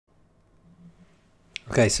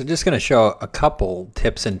Okay, so just going to show a couple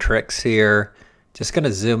tips and tricks here. Just going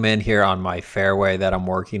to zoom in here on my fairway that I'm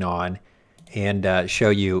working on and show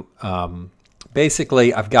you.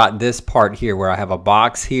 Basically, I've got this part here where I have a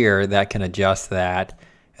box here that can adjust that,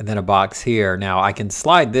 and then a box here. Now I can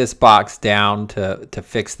slide this box down to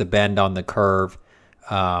fix the bend on the curve,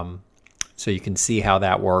 so you can see how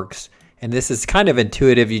that works. And this is kind of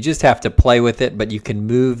intuitive. You just have to play with it, but you can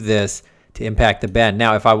move this to impact the bend.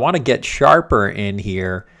 Now, if I want to get sharper in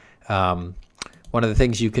here, one of the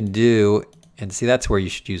things you can do, and see, that's where you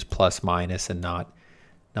should use plus minus and not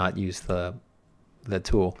use the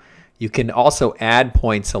tool. You can also add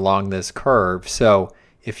points along this curve. So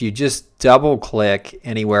if you just double click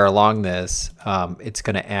anywhere along this, it's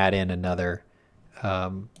going to add in another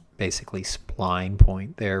basically spline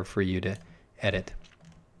point there for you to edit,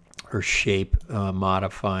 or shape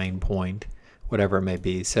modifying point, whatever it may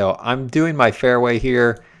be. So I'm doing my fairway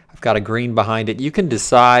here. I've got a green behind it. You can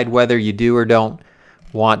decide whether you do or don't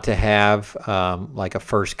want to have like a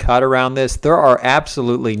first cut around this. There are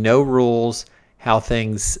absolutely no rules how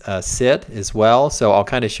things sit as well. So I'll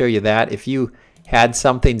kind of show you that. If you had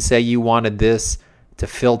something, say you wanted this to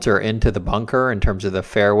filter into the bunker in terms of the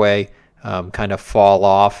fairway, kind of fall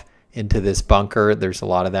off into this bunker. There's a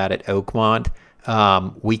lot of that at Oakmont.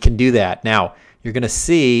 We can do that. Now, you're going to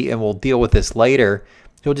see, and we'll deal with this later,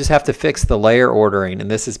 you'll just have to fix the layer ordering. And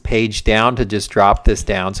this is page down to just drop this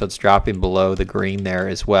down. So it's dropping below the green there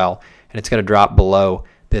as well. And it's going to drop below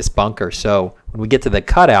this bunker. So when we get to the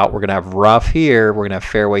cutout, we're going to have rough here, we're going to have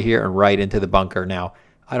fairway here, and right into the bunker. Now,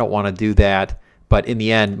 I don't want to do that. But in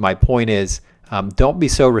the end, my point is, don't be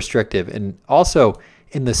so restrictive. And also,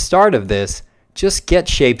 in the start of this, just get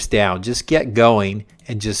shapes down. Just get going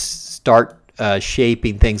and just start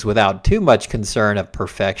shaping things without too much concern of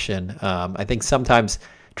perfection. I think sometimes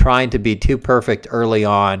trying to be too perfect early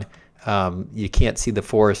on, you can't see the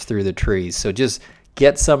forest through the trees. So just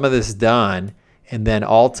get some of this done, and then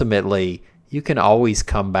ultimately you can always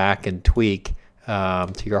come back and tweak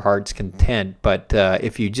to your heart's content. But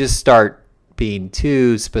if you just start being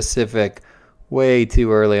too specific way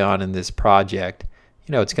too early on in this project,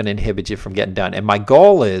 you know, it's going to inhibit you from getting done. And my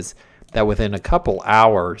goal is that within a couple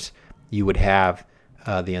hours you would have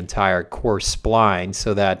the entire course spline,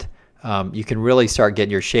 so that you can really start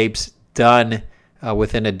getting your shapes done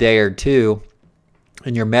within a day or two,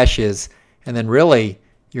 and your meshes, and then really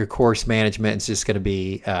your course management is just going to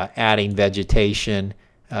be adding vegetation,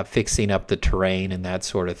 fixing up the terrain, and that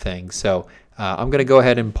sort of thing. So I'm going to go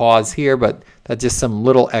ahead and pause here, but that's just some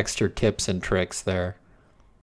little extra tips and tricks there.